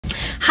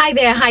Hi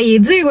there, how you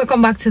doing?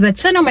 Welcome back to the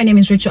channel. My name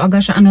is Rachel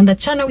Agasha, and on the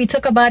channel we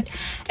talk about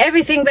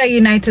everything the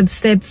United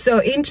States. So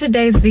in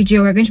today's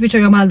video we're going to be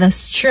talking about the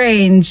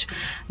strange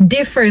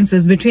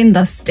differences between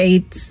the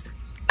states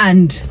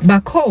and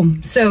back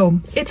home. So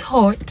it's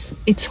hot,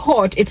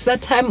 it's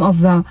that time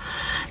of the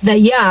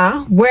year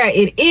where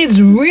it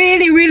is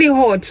really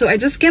hot. So I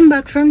just came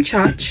back from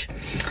church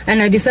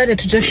and I decided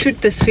to just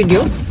shoot this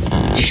video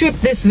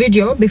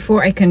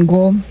before I can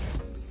go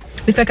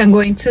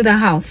into the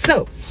house.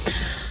 So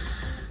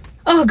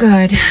oh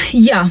god,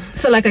 yeah,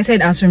 so like I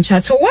said, I was from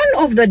church. So one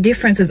of the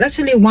differences,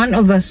 actually one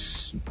of the,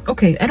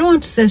 okay, I don't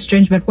want to say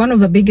strange, but one of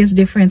the biggest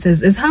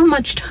differences is how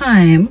much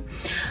time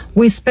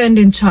we spend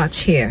in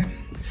church here.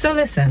 So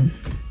listen,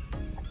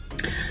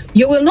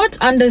 you will not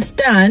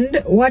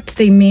understand what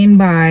they mean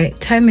by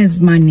time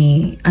is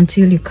money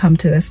until you come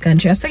to this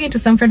country. I was talking to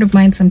some friend of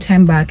mine some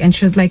time back, and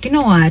she was like, you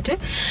know what,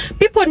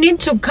 people need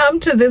to come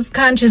to this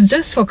country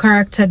just for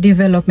character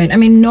development. I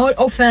mean, no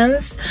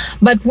offense,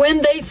 but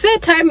when they say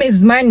time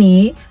is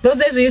money, those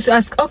days we used to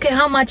ask, okay,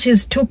 how much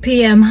is 2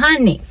 p.m.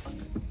 honey?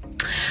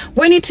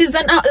 When it is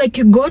an hour, like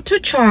you go to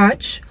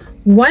church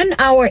 1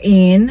 hour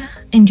in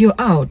and you're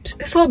out.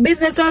 This whole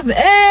business of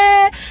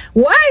why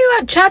are you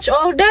at church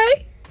all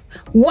day?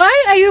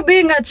 Why are you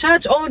being at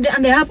church all day?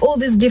 And they have all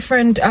these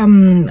different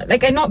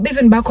like, I know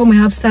even back home we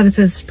have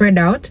services spread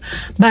out,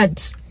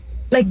 but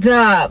like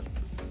they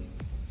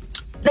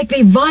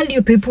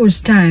value people's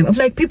time. Of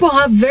like, people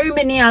have very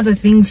many other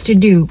things to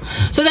do,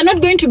 so they're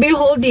not going to be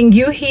holding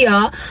you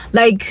here,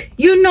 like,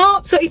 you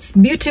know. So it's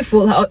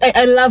beautiful.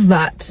 I love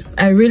that.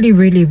 I really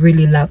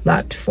love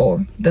that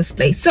for this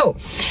place. So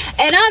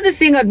another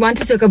thing I'd want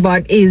to talk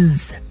about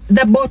is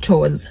the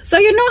bottles. So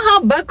you know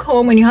how back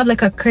home when you have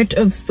like a crate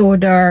of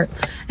soda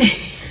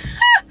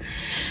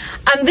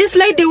and this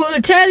lady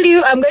will tell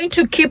you, I'm going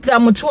to keep the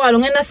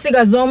mutwalo ngena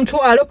siga zo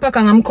mutwalo paka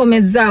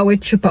ngamkomeza we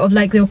chupa, of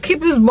like, they'll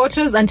keep these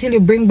bottles until you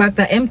bring back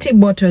the empty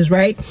bottles,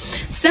 right?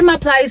 Same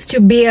applies to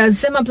beers,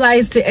 same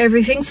applies to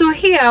everything. So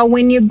here,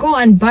 when you go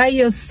and buy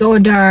your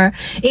soda,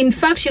 in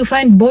fact you'll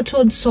find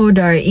bottled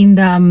soda in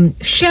the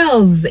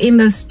shelves in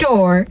the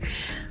store,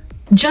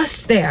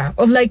 just there,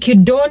 of like, you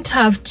don't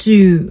have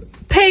to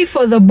pay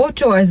for the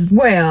bottle as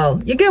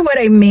well. You get what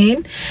I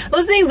mean?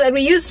 Those things that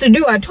we used to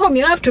do at home,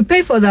 you have to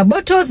pay for the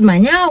bottles,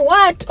 manya,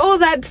 what, all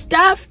that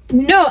stuff.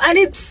 No. And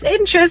it's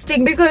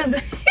interesting because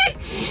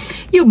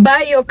you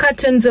buy your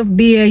cartons of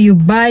beer, you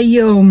buy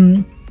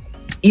your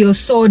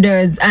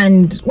sodas,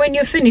 and when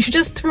you finish, you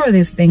just throw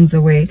these things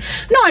away.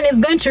 No one is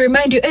going to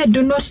remind you, hey,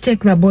 do not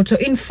take the bottle.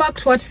 In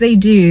fact, what they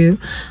do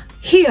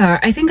here,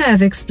 I think I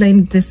have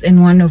explained this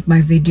in one of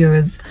my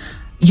videos,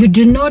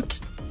 you're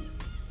not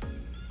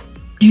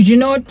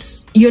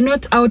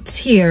out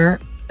here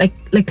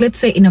like let's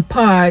say in a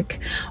park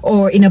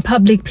or in a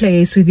public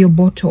place with your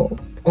bottle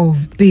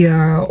of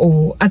beer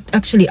or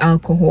actually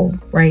alcohol,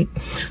 right?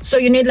 So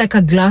you need like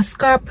a glass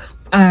cup,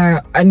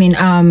 I mean,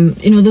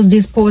 you know, those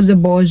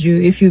disposables,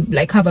 if you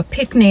like have a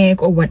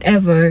picnic or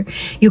whatever,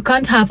 you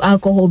can't have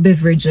alcohol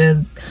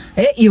beverages.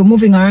 You're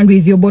moving around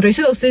with your bottle. You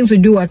see those things we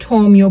do at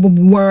home, your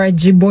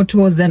waraji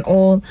bottles and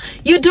all,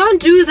 you don't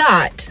do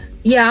that.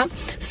 Yeah,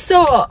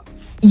 so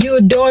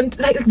you don't,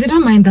 like, they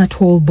don't mind that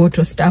whole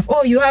bottle stuff.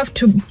 Oh, you have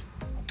to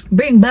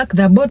bring back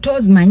the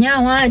bottles, manya,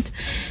 what?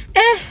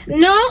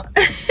 No.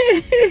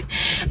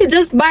 You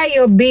just buy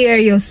your beer,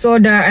 your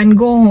soda, and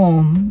go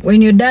home.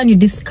 When you're done, you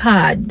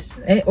discard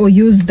or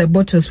use the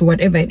bottles for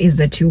whatever it is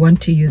that you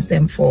want to use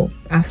them for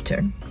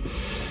after.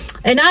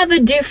 Another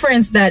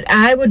difference that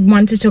I would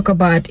want to talk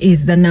about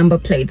is the number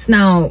plates.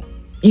 Now,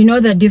 you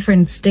know, the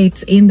different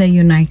states in the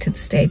United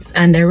States,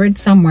 and I read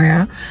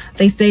somewhere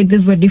they said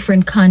these were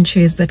different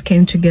countries that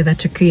came together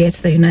to create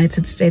the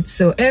United States.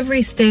 So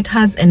every state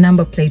has a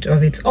number plate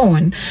of its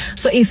own.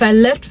 So if I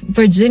left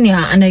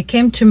Virginia and I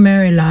came to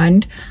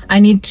Maryland, I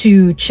need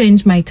to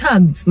change my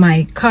tags,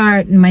 my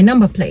car, my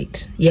number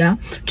plate, yeah,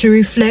 to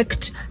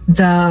reflect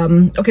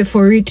the okay,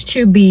 for it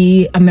to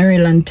be a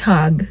Maryland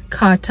tag,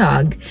 car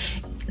tag.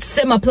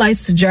 Same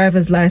applies to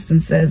driver's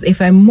licenses.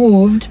 If I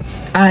moved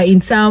in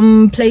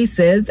some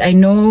places, I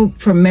know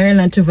from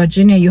Maryland to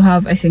Virginia, you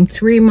have, I think,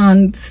 3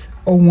 months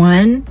or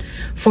 1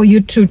 for you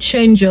to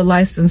change your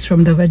license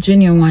from the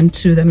Virginia one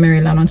to the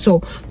Maryland one. So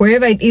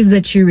wherever it is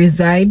that you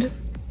reside,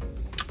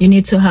 you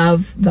need to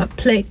have the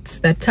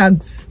plates, the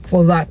tags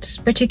for that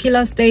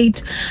particular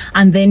state,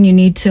 and then you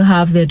need to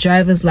have the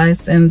driver's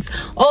license.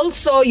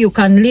 Also, you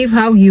can live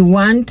how you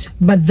want,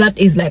 but that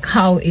is like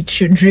how it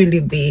should really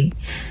be.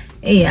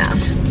 Yeah,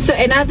 so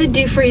another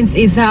difference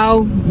is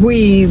how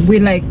we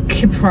like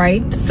keep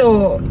right.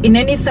 So in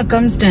any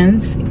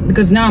circumstance,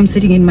 because now I'm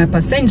sitting in my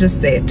passenger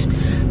seat,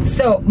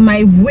 so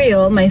my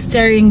wheel, my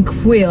steering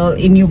wheel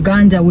in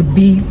Uganda would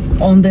be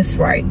on this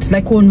right,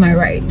 like on my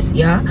right.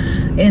 Yeah,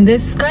 in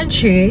this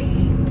country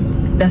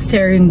the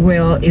steering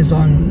wheel is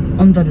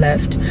on the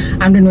left,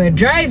 and when we're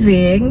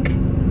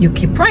driving you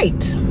keep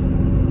right.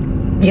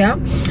 Yeah,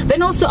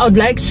 then also I would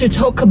like to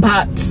talk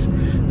about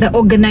the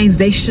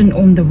organization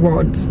on the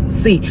roads.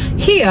 See,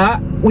 here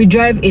we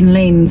drive in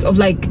lanes of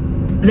like,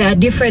 there are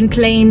different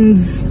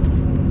lanes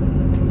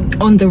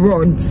on the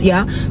roads.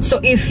 Yeah, so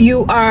if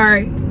you are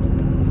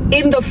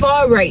in the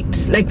far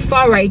right, like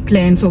far right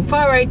lane, so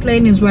far right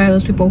lane is where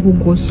those people who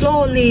go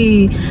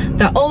slowly,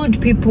 the old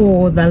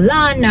people, the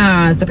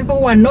learners, the people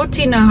who are not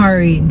in a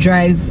hurry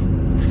drive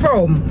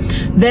from.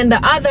 Then the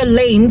other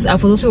lanes are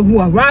for those people who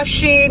are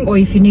rushing, or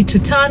if you need to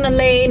turn a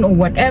lane or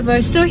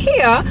whatever. So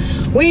here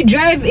we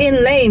drive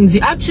in lanes.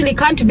 You actually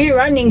can't be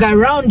running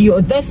around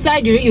your this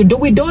side.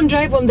 We don't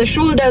drive on the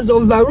shoulders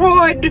of the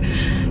road,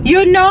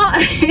 you know.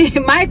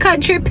 My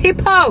country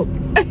people.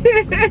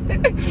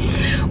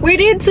 We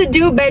need to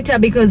do better,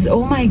 because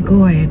oh my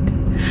god,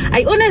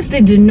 I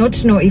honestly do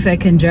not know if I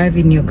can drive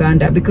in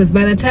Uganda, because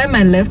by the time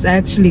I left I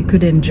actually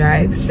couldn't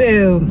drive.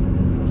 So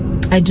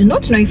I do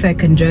not know if I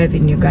can drive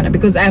in Uganda,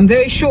 because I am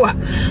very sure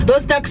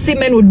those taxi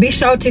men would be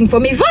shouting for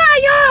me,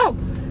 Vayo!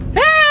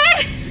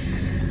 Hey!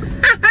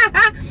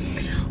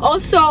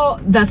 Also,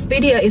 the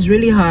speed here is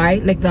really high,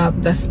 like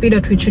the speed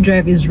at which you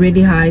drive is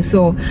really high.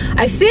 So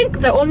I think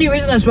the only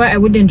reason as why I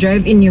wouldn't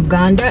drive in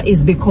Uganda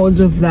is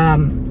because of the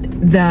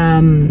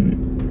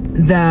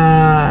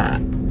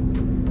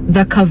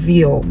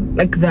cavio,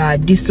 like the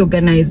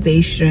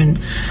disorganization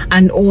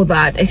and all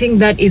that. I think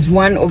that is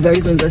one of the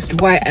reasons as to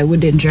why I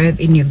wouldn't drive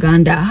in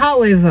Uganda.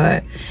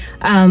 However,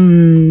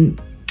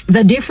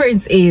 the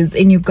difference is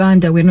in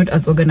Uganda we're not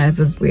as organized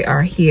as we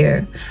are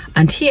here,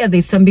 and here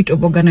there's some bit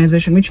of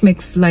organization which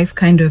makes life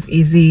kind of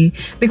easy,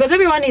 because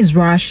everyone is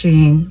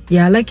rushing.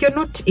 Yeah, like you're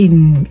not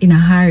in a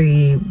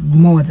hurry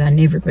more than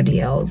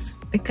everybody else.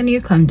 Like, can you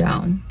calm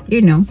down,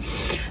 you know?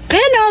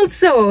 Then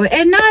also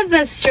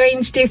another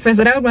strange difference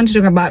that I would want to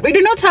talk about, we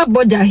do not have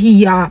border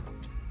here.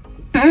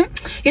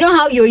 You know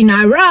how you're in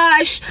a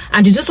rush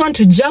and you just want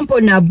to jump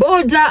on a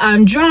border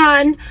and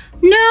run?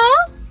 No,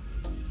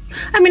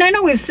 I mean, I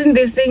know we've seen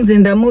these things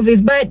in the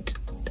movies, but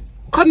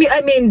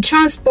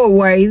transport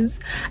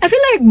wise, I feel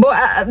like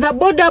the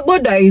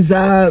border is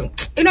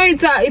you know,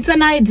 it's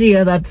an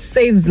idea that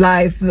saves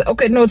life.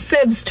 Okay, no,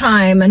 saves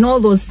time and all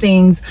those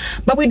things,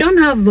 but we don't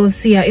have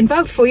those here. In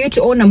fact, for you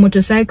to own a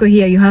motorcycle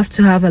here, you have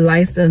to have a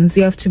license.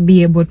 You have to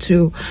be able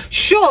to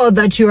show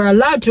that you're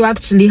allowed to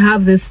actually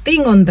have this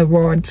thing on the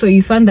road. So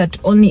you find that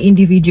only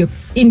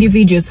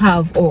individuals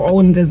have or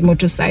own these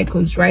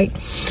motorcycles, right?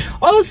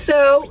 Also,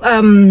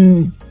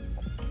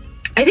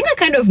 I think I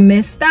kind of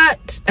missed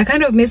that.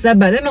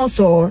 But then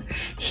also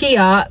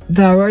here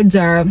the roads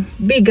are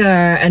bigger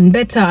and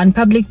better, and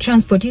public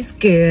transport is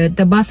good.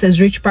 The buses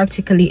reach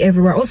practically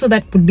everywhere. Also,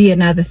 that would be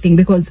another thing,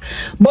 because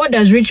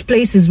borders reach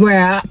places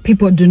where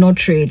people do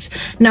not reach.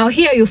 Now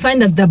here you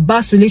find that the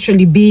bus will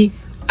literally be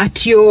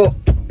at your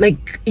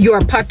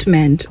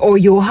apartment or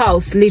your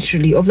house,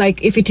 literally, of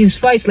like, if it is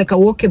far, it's like a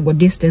walkable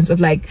distance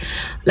of like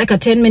a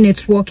 10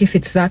 minutes walk if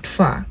it's that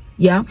far.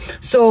 Yeah,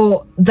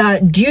 so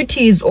the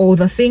duties or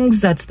the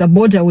things that the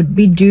border would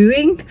be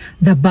doing,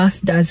 the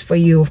bus does for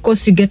you. Of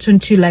course, you get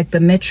onto like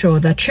the metro,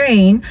 the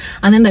train,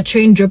 and then the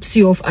train drops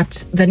you off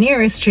at the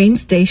nearest train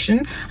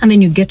station, and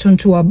then you get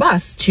onto a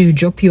bus to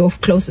drop you off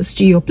closest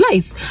to your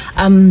place.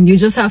 You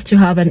just have to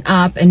have an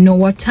app and know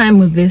what time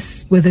will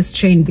this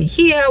train be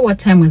here, what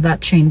time will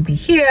that train be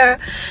here,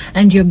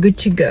 and you're good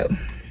to go.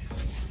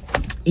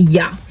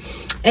 Yeah.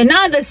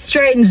 Another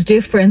strange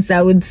difference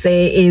I would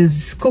say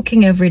is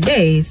cooking every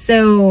day.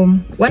 So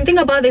one thing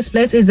about this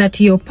place is that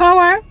your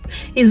power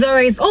is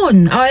always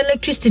on. Our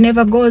electricity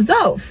never goes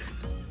off.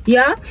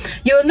 Yeah,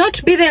 you'll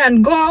not be there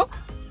and go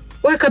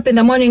wake up in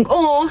the morning,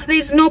 oh,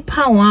 there's no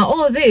power,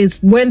 oh, this,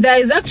 when there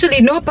is actually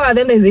no power.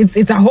 Then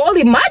it's a whole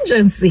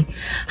emergency.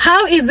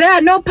 How is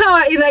there no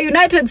power in the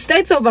United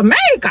States of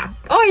America,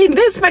 or in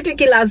this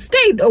particular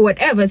state, or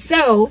whatever?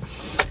 So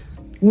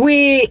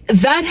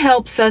that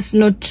helps us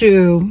not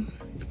to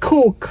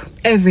cook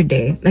every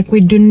day. Like, we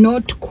do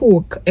not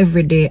cook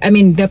every day. I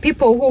mean, there are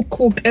people who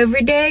cook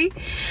every day,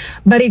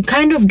 but it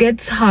kind of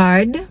gets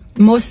hard,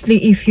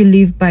 mostly if you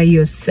live by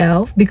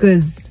yourself,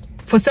 because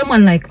for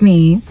someone like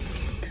me,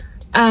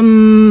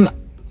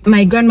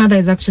 my grandmother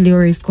is actually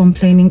always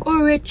complaining,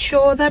 oh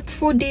Rachel, that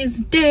food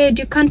is dead,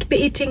 you can't be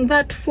eating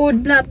that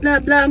food, blah blah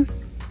blah.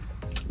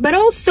 But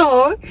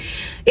also,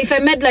 if I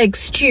made like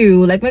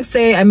stew, like let's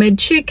say I made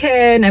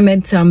chicken, I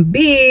made some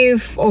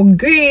beef or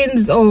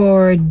greens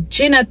or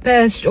ginger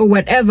paste or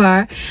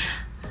whatever,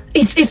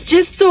 it's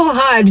just so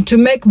hard to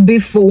make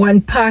beef for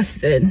one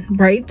person,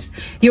 right?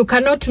 You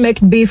cannot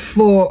make beef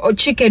or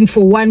chicken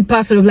for one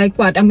person of like,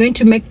 what, I'm going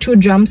to make 2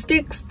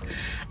 drumsticks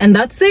and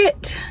that's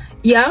it.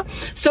 Yeah,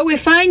 so we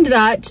find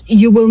that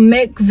you will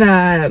make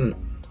the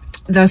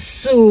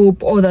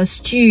soup or the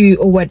stew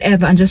or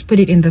whatever and just put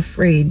it in the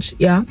fridge.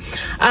 Yeah,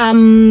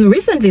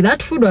 recently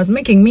that food was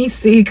making me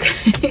sick.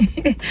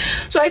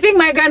 So I think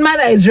my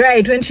grandmother is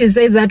right when she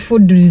says that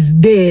food is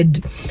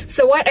dead.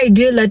 So what I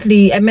do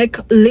lately, I make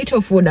little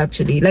food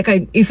actually. Like,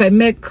 if I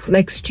make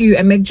like stew,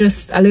 I make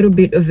just a little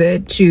bit of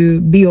it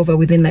to be over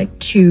within like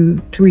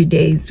 2-3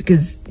 days,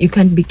 because you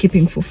can't be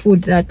keeping for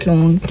food that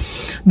long.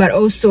 But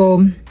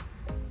also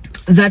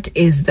that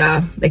is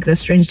the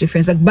strange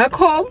difference. Like back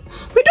home,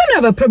 we don't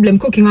have a problem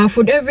cooking our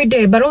food every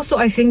day, but also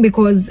I think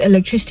because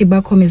electricity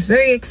back home is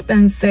very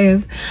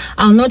expensive,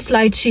 I'll not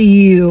lie to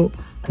you,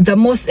 the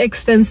most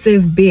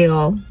expensive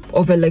bill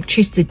of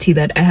electricity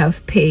that I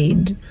have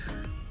paid,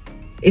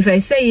 if I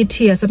say it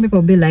here, some people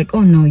will be like,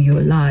 oh no,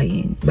 you're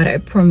lying, but I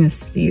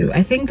promise you,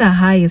 I think the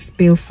highest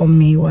bill for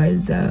me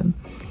was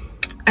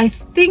I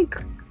think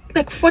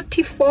like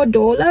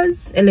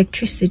 $44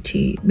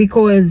 electricity,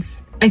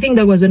 because I think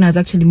that was when I was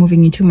actually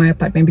moving into my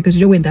apartment, because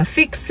you know, when they're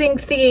fixing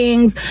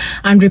things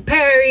and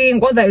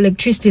repairing, all the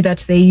electricity that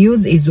they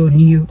use is on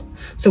you.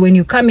 So when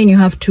you come in, you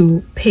have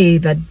to pay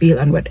that bill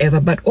and whatever.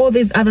 But all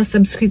these other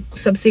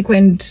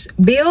subsequent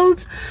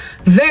bills,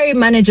 very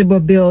manageable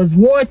bills.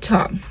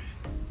 Water.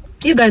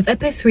 You guys, I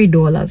pay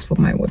 $3 for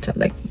my water,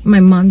 like my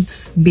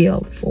month's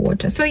bill for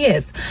water. So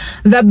yes,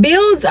 the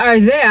bills are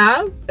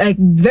there, like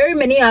very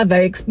many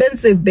other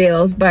expensive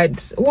bills,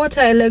 but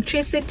water,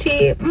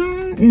 electricity,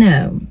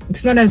 no,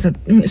 it's not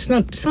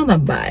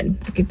that bad.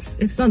 Like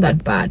it's not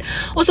that bad.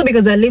 Also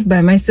because I live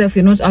by myself,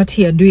 you're not out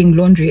here doing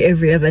laundry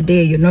every other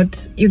day. You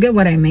get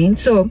what I mean?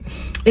 So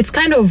it's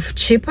kind of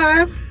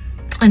cheaper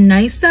and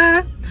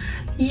nicer.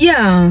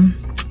 Yeah.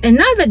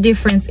 Another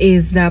difference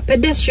is the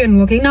pedestrian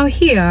walking. Now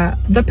here,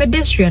 the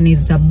pedestrian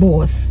is the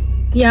boss.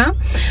 Yeah,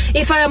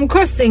 if I am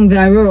crossing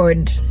the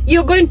road,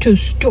 you're going to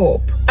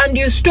stop, and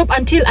you stop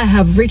until I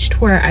have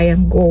reached where I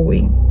am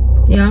going.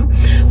 Yeah,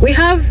 we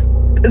have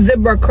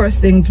zebra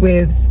crossings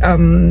with I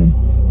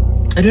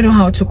don't know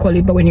how to call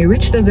it, but when you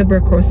reach the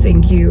zebra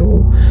crossing,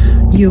 how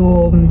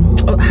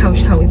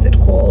is it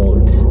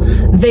called?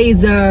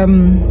 There's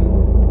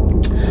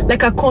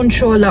like a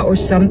controller or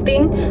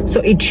something,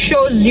 so it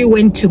shows you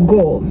when to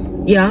go.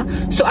 Yeah,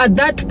 so at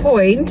that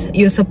point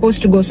you're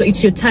supposed to go, so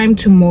it's your time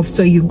to move,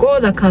 so you go,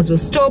 the cars will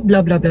stop,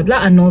 blah blah blah blah,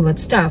 and all that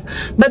stuff.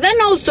 But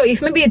then also,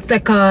 if maybe it's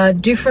like a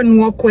different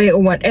walkway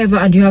or whatever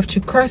and you have to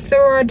cross the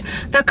road,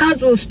 the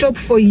cars will stop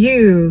for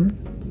you.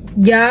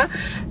 Yeah,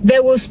 they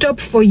will stop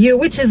for you,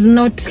 which is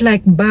not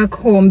like back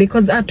home,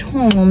 because at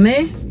home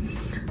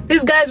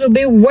these guys will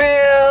be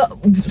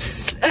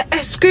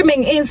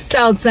screaming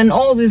insults and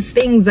all these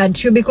things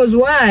at you, because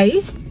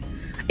why?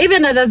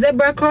 Even at the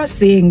zebra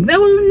crossing, they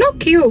will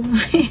knock you.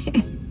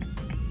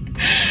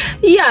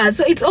 Yeah,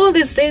 so it's all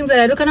these things that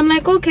I look and I'm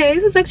like, okay,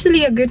 this is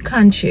actually a good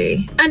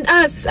country, and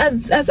us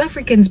as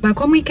Africans back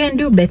home, we can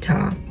do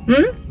better.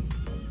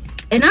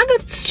 Another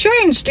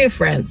strange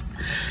difference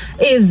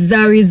is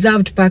the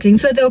reserved parking.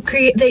 So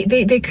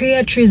they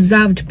create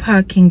reserved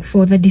parking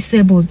for the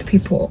disabled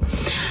people.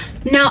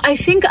 Now I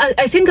think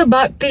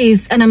about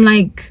this and I'm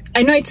like,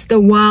 I know it's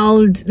the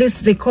wild,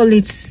 they call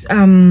it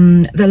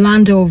the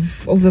land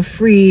of the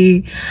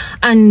free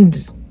and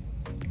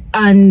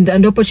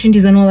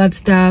opportunities and all that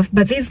stuff,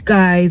 but these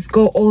guys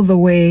go all the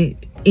way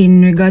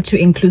in regard to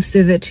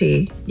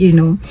inclusivity. You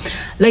know,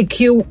 like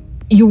you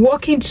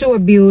walk into a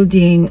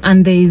building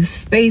and there's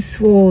space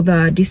for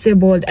the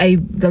disabled.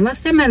 The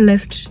last time I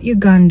left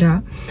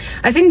Uganda,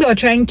 I think they were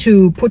trying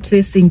to put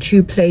this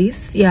into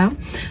place. Yeah,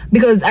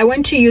 because I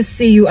went to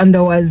UCU and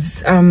there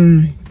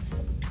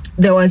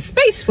was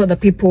space for the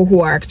people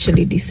who are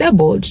actually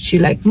disabled to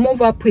like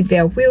move up with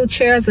their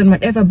wheelchairs and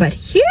whatever. But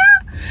here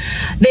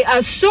they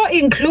are so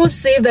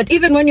inclusive that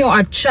even when you're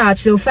at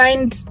church, they'll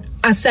find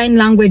a sign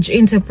language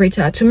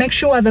interpreter to make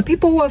sure the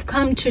people who have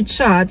come to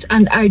church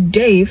and are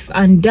deaf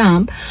and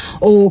dumb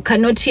or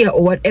cannot hear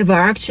or whatever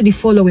are actually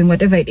following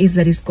whatever it is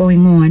that is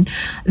going on.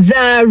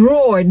 The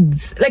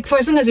roads, like for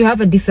as long as you have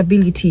a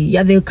disability,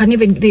 yeah, they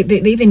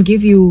even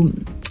give you,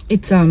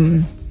 it's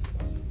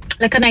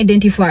like an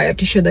identifier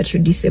to show that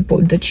you're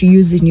disabled, that you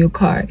use in your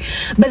car.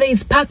 But there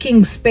is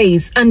parking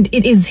space and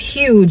it is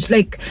huge.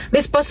 Like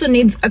this person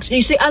needs, actually,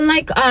 you see,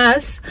 unlike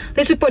us,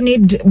 these people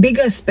need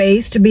bigger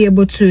space to be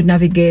able to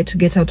navigate, to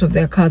get out of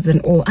their cars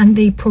and all, and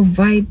they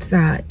provide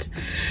that,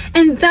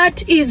 and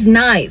that is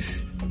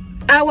nice.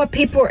 Our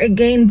people,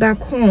 again, back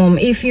home,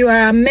 if you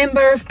are a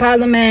member of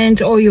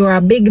parliament or you are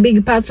a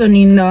big person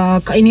in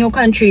your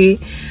country,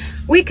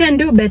 we can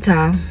do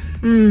better.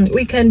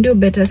 We can do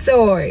better.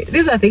 So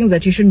these are things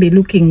that you should be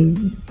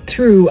looking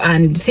through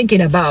and thinking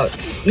about,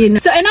 you know.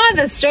 So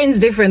another strange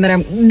difference that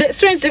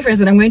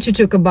I'm going to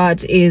talk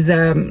about is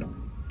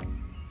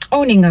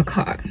owning a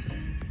car.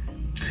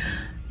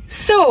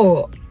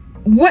 So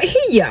what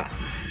here,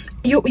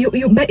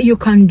 you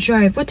can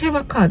drive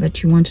whatever car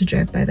that you want to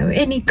drive, by the way.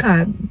 Any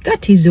car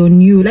that is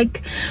on you,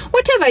 like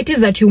whatever it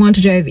is that you want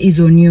to drive is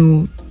on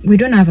you. We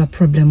don't have a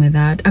problem with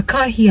that. A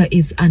car here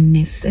is a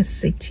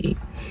necessity.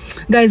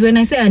 Guys, when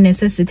I say a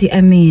necessity,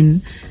 I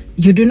mean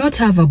you do not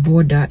have a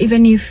border.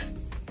 Even if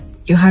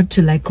you had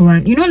to like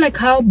run, you know, like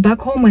how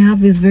back home we have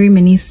these very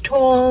many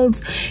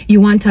stalls.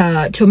 You want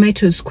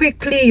tomatoes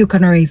quickly, you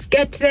can always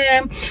get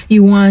them.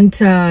 You want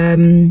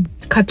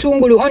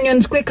katungulu,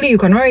 onions quickly, you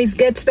can always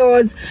get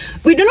those.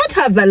 We do not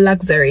have that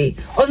luxury.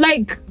 Or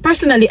like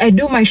personally, I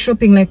do my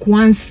shopping like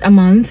once a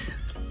month.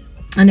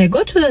 and I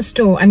go to the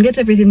store and get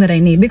everything that I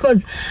need,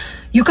 because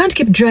you can't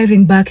keep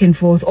driving back and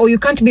forth, or you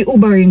can't be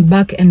Ubering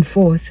back and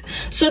forth.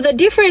 So the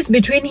difference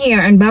between here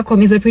and back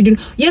home is that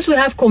yes, we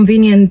have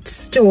convenient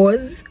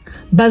stores,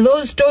 but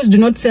those stores do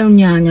not sell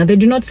nyanya, they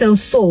do not sell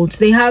salt,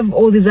 they have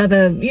all these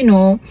other, you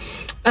know,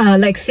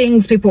 like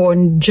things people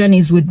on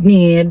journeys would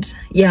need.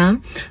 Yeah,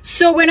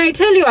 so when I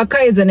tell you a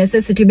car is a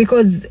necessity,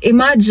 because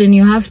imagine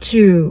you have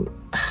to,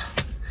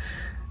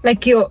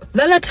 like, the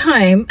other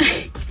time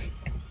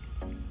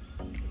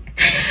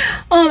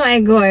oh my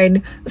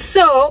god,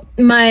 so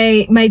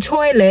my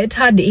toilet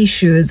had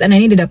issues and I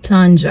needed a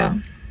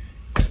plunger.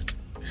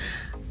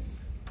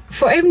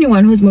 For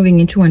anyone who's moving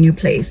into a new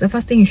place, the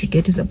first thing you should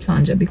get is a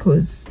plunger,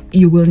 because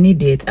you will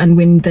need it, and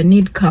when the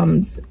need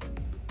comes,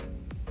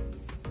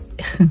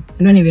 I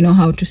don't even know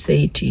how to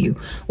say it to you.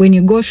 When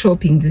you go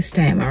shopping this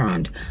time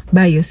around,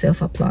 buy yourself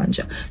a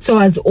plunger. So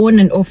I was on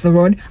and off the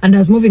road, and I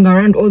was moving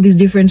around all these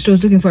different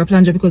stores looking for a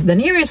plunger, because the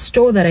nearest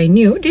store that I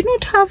knew did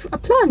not have a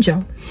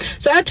plunger.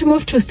 So I had to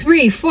move to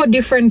 3-4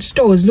 different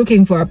stores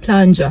looking for a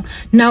plunger.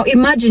 Now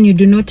imagine you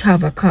do not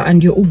have a car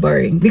and you're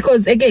Ubering,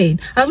 because again,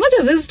 as much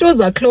as these stores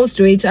are close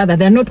to each other,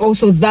 they're not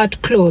also that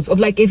close.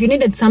 Of like, if you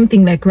needed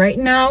something like right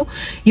now,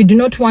 you do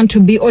not want to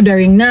be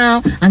ordering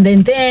now and then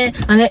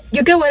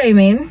you get what I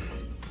mean?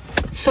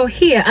 So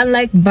here,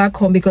 unlike back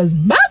home, because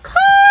back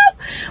home,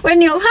 when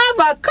you have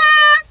a car,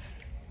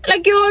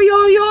 like you're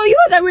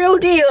the real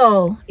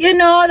deal. You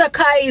know, the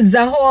car is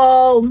a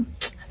whole,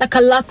 like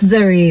a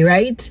luxury,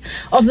 right?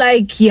 Of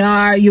like,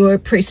 yeah, you're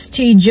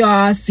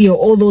prestigious, you're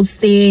all those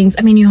things.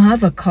 I mean, you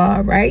have a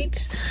car,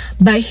 right?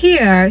 But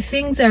here,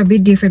 things are a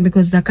bit different,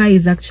 because the car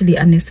is actually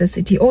a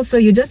necessity. Also,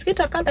 you just get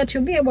a car that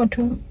you'll be able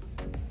to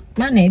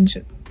manage,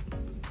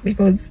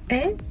 because,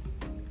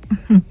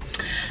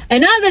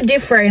 Another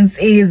difference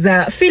is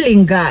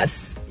filling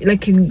gas,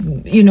 like,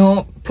 you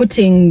know,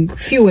 putting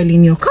fuel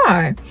in your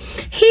car.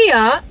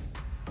 Here,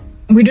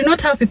 we do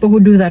not have people who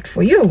do that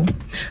for you.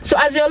 So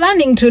as you're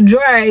learning to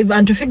drive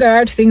and to figure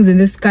out things in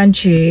this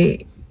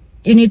country,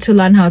 you need to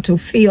learn how to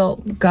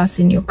fill gas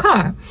in your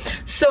car.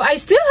 So I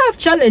still have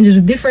challenges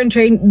with different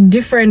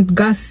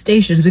gas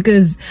stations,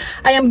 because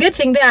I am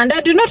getting there and I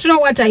do not know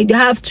what I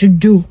have to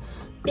do.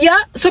 Yeah,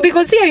 so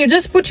because here you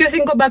just put your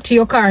thing, go back to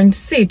your car and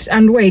sit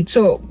and wait.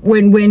 So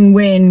when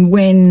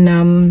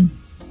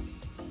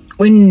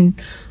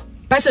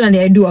personally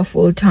I do a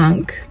full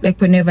tank,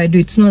 like whenever I do,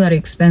 it's not that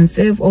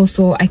expensive.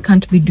 Also, I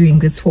can't be doing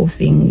this whole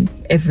thing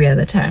every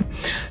other time.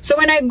 So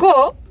when I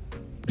go,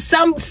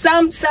 some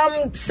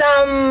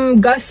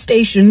gas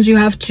stations you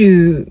have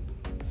to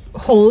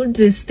hold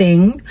this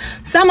thing.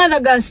 Some other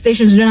gas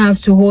stations don't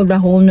have to hold the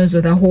whole nose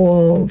or the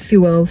whole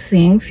fuel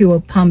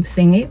pump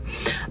thingy.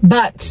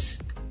 But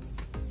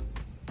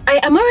I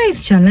am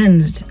always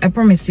challenged, I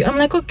promise you. I'm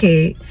like,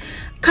 okay,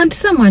 can't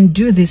someone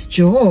do this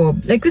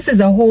job? Like, this is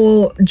a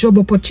whole job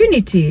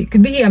opportunity.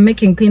 Could be here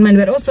making clean money,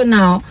 but also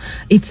now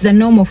it's the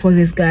normal for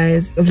these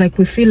guys of like,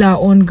 we fill our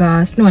own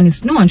gas. No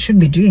one should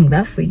be doing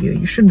that for you.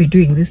 You should be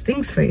doing these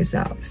things for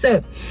yourself.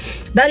 So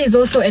that is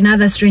also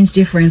another strange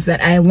difference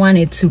that I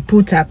wanted to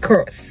put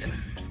across.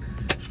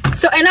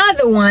 So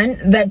another one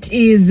that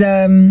is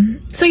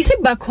so you see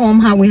back home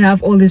how we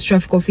have all these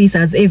traffic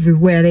officers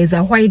everywhere. There's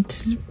a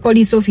white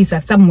police officer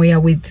somewhere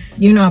with,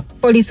 you know, a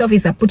police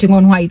officer putting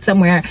on white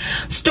somewhere,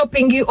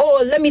 stopping you.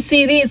 Oh, let me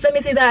see this, let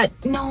me see that.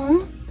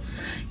 No,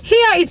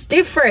 here it's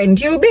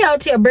different. You'll be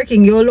out here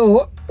breaking your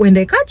law when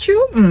they catch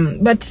you.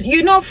 But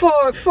you know,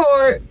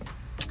 for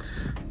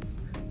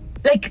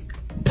like,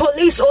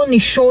 police only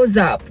shows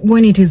up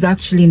when it is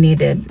actually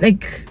needed,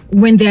 like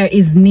when there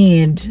is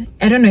need.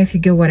 I don't know if you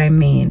get what I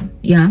mean.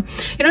 Yeah,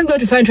 you're not going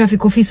to find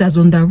traffic officers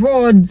on the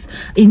roads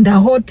in the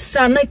hot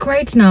sun. Like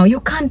right now, you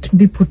can't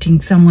be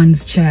putting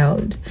someone's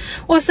child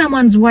or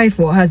someone's wife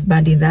or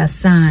husband in the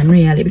sun,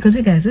 really, because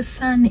you guys, the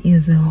sun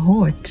is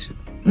hot.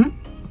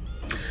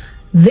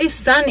 This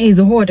sun is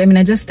hot. I mean,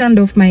 I just turned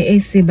off my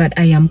AC, but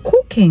I am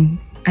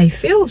cooking. I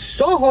feel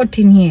so hot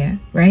in here,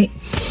 right?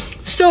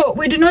 So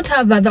we do not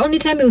have that. The only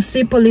time you'll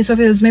see police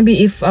officers,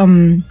 maybe if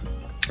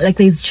like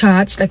there's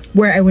church, like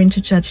where I went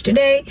to church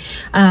today,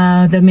 there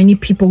are many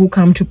people who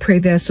come to pray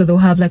there, so they'll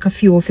have like a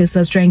few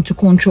officers trying to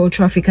control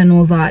traffic and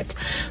all that.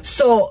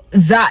 So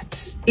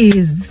that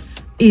is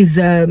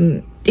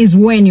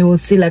when you will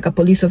see like a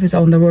police officer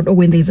on the road, or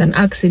when there's an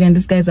accident.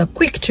 These guys are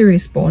quick to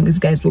respond. These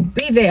guys will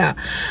be there.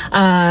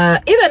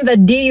 Even the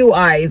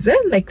DUIs,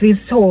 like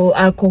this whole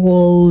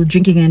alcohol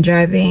drinking and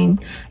driving,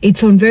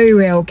 it's on very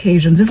rare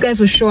occasions. These guys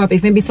will show up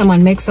if maybe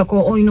someone makes a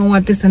call, oh, you know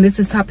what, this and this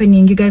is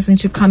happening, you guys need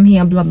to come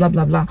here, blah blah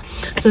blah blah.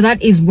 So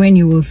that is when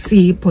you will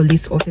see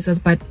police officers.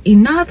 But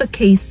in other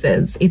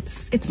cases,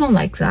 it's not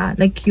like that.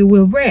 Like, you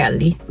will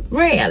rarely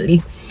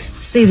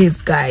see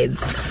these guys.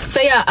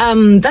 So yeah,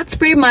 that's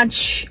pretty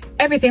much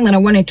everything that I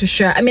wanted to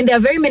share. I mean, there are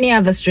very many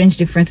other strange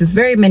differences,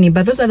 very many,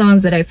 but those are the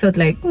ones that I felt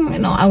like, you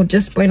know, I would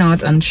just point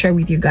out and share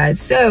with you guys.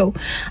 So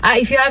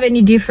if you have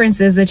any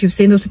differences that you've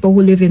seen, those people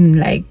who live in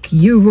like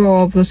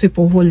Europe, those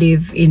people who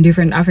live in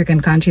different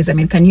African countries, I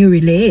mean, can you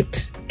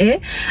relate?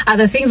 Are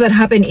the things that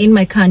happen in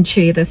my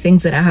country the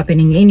things that are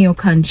happening in your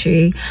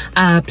country?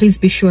 Please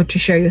be sure to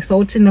share your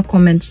thoughts in the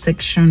comment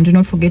section. Do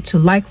not forget to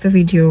like the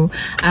video,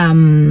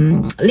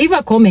 leave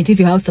a comment if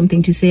you have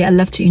something to say. I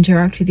love to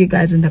interact with you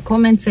guys in the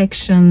comment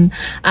section,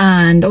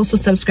 and also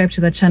subscribe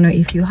to the channel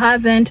if you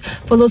haven't.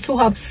 For those who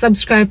have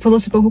subscribed, for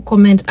those people who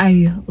comment,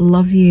 I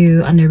love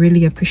you and I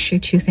really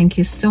appreciate you. Thank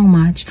you so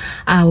much.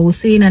 I will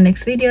see you in the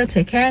next video.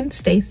 Take care and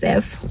stay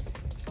safe.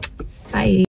 Bye.